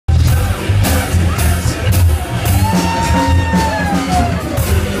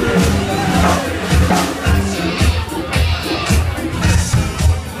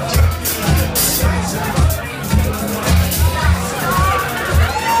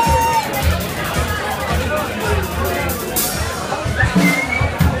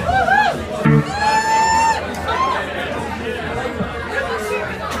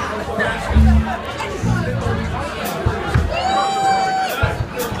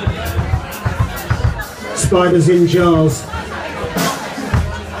spiders in jars. I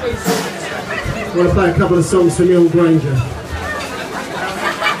want to play a couple of songs for Neil Granger.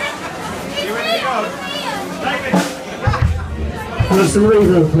 Have some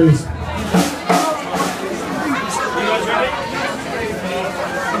reverb, please.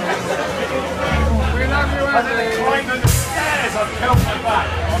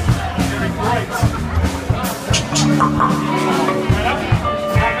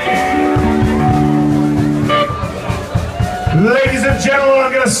 Ladies and gentlemen,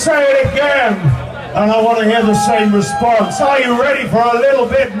 I'm going to say it again, and I want to hear the same response. Are you ready for a little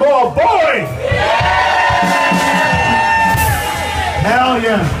bit more Bowie? Hell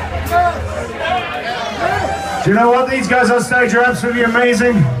yeah. Do you know what? These guys on stage are absolutely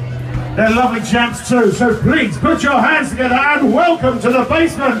amazing. They're lovely chaps too, so please put your hands together and welcome to the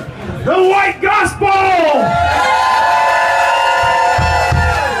basement, the White Gospel!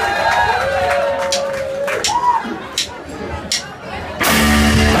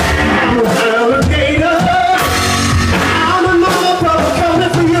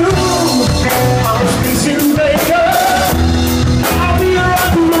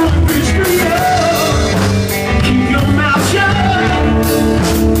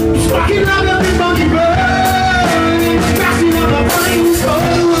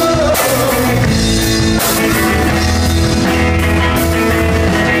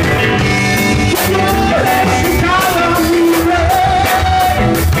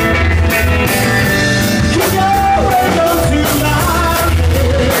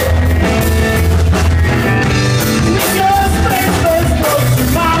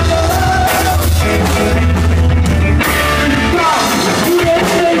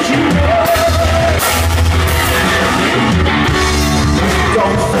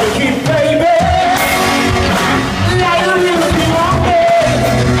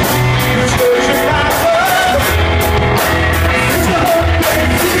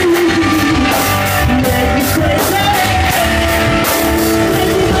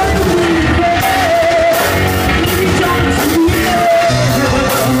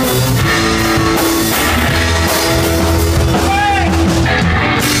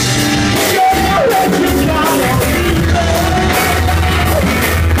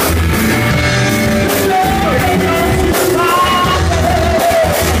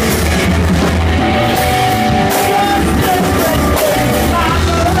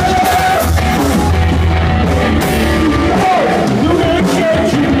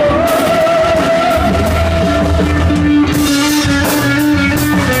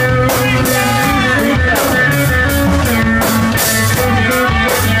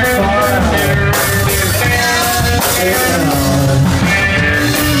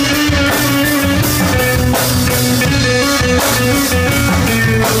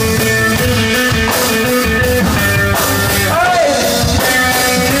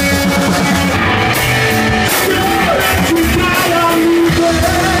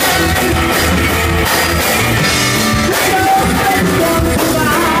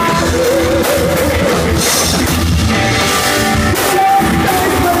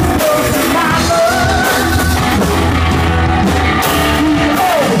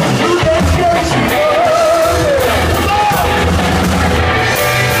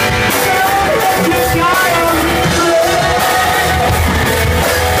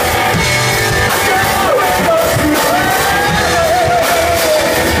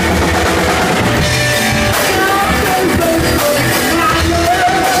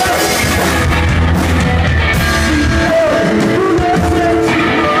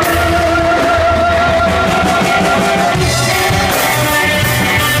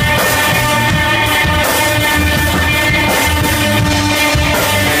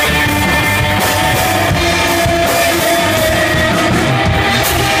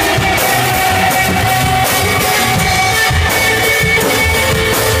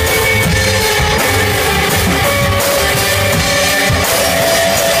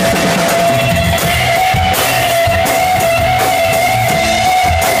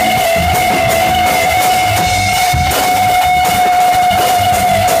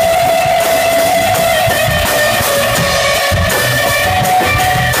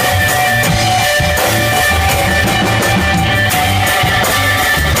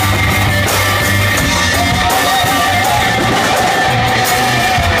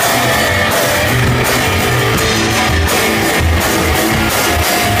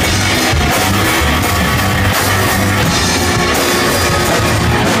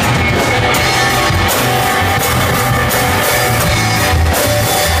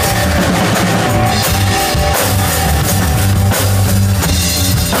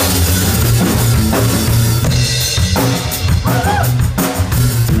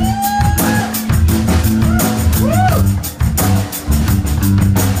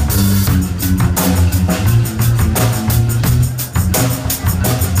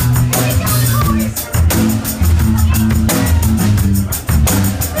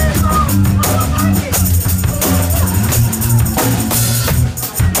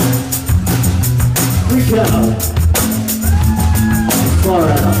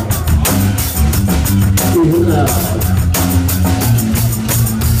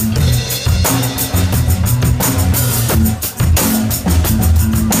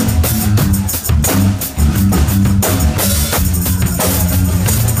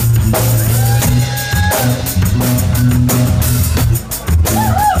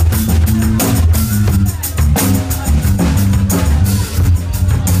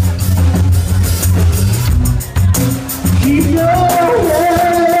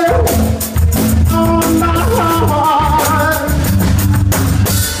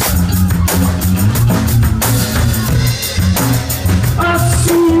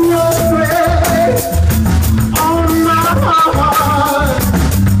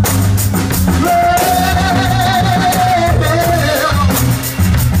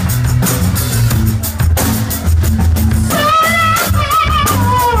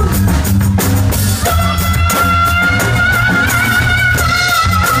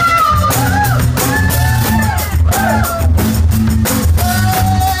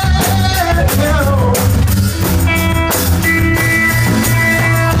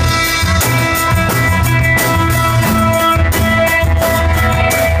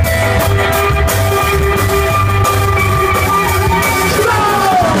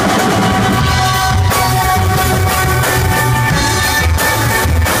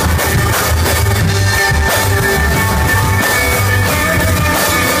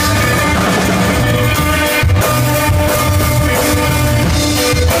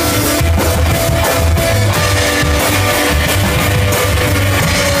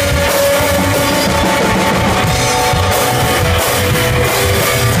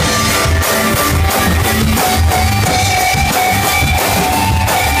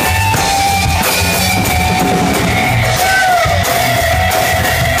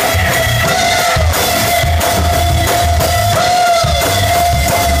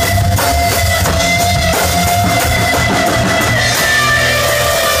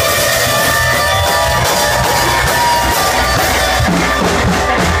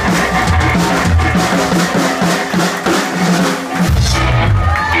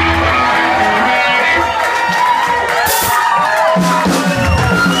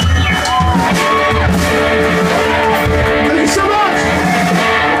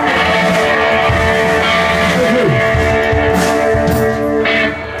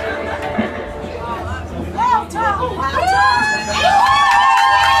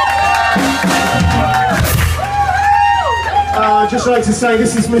 just like to say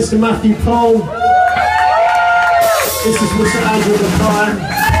this is Mr. Matthew Poole. This is Mr. Andrew McKay.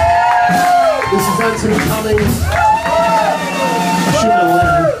 This is Anthony Cummings. I should know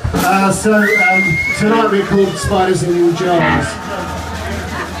that. Tonight we're called Spiders in Jars.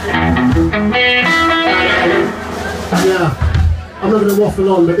 Yeah, I'm not going to waffle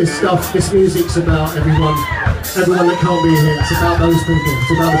on, but this music's about everyone that can't be here. It's about those people.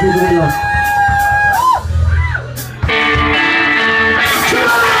 It's about the people we love.